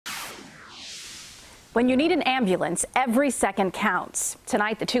When you need an ambulance, every second counts.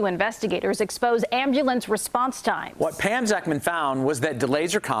 Tonight, the two investigators expose ambulance response times. What Pam Zekman found was that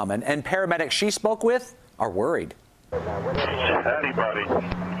delays are common, and paramedics she spoke with are worried. Anybody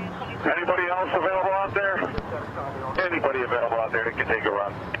else available out there? Anybody available out there that can take a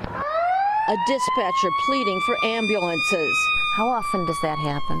run? A dispatcher pleading for ambulances. How often does that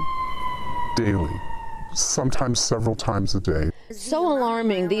happen? Daily, sometimes several times a day. So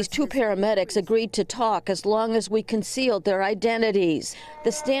alarming, these two paramedics agreed to talk as long as we concealed their identities.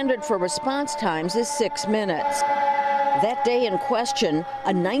 The standard for response times is 6 minutes. That day in question,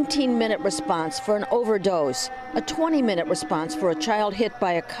 a 19-minute response for an overdose, a 20-minute response for a child hit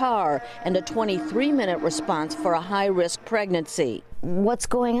by a car, and a 23-minute response for a high-risk pregnancy. What's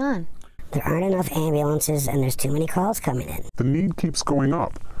going on? There aren't enough ambulances and there's too many calls coming in. The need keeps going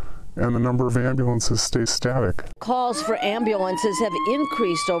up, and the number of ambulances stays static. Calls for ambulances have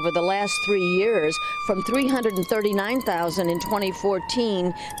increased over the last 3 years from 339,000 in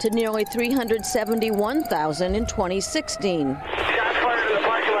 2014 to nearly 371,000 in 2016.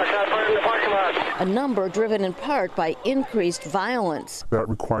 A number driven in part by increased violence. That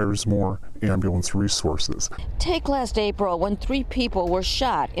requires more ambulance resources. Take last April when 3 people were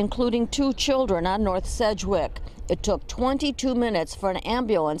shot, including 2 children on North Sedgwick. It took 22 minutes for an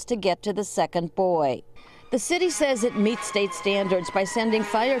ambulance to get to the second boy. The city says it meets state standards by sending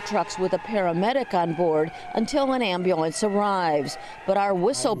fire trucks with a paramedic on board until an ambulance arrives. But our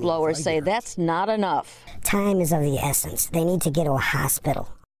whistleblowers say that's not enough. Time is of the essence. They need to get to a hospital.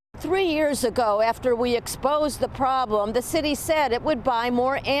 3 years ago, after we exposed the problem, the city said it would buy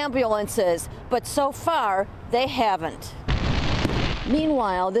more ambulances, but so far, they haven't.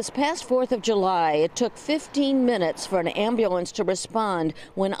 Meanwhile, this past 4th of July, it took 15 minutes for an ambulance to respond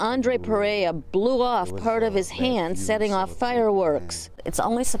when Andre Perea blew off part of his hand setting off fireworks. It's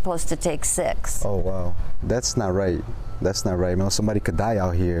only supposed to take 6. Oh, wow. That's not right. That's not right. You know, somebody could die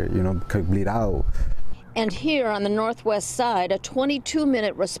out here, you know, could bleed out. And here on the northwest side, a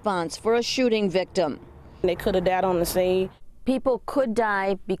 22-minute response for a shooting victim. They could have died on the scene. People could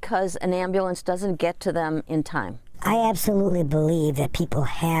die because an ambulance doesn't get to them in time. I absolutely believe that people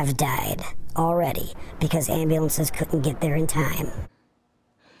have died already because ambulances couldn't get there in time.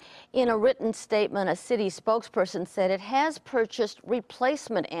 In a written statement, a city spokesperson said it has purchased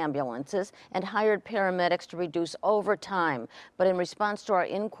replacement ambulances and hired paramedics to reduce overtime. But in response to our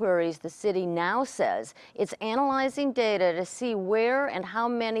inquiries, the city now says it's analyzing data to see where and how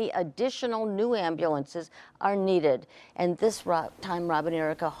many additional new ambulances are needed. And this time, Rob and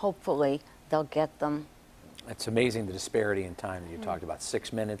Erica, hopefully they'll get them. It's amazing the disparity in time that you talked about.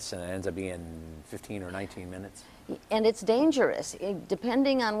 6 minutes and it ends up being 15 or 19 minutes. And it's dangerous.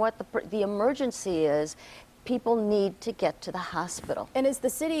 Depending on what the emergency is, people need to get to the hospital. And is the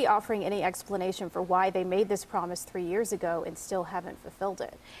city offering any explanation for why they made this promise 3 years ago and still haven't fulfilled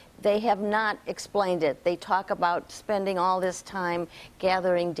it? They have not explained it. They talk about spending all this time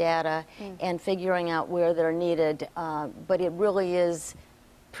gathering data and figuring out where they're needed, but it really is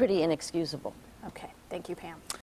pretty inexcusable. Okay, thank you, Pam.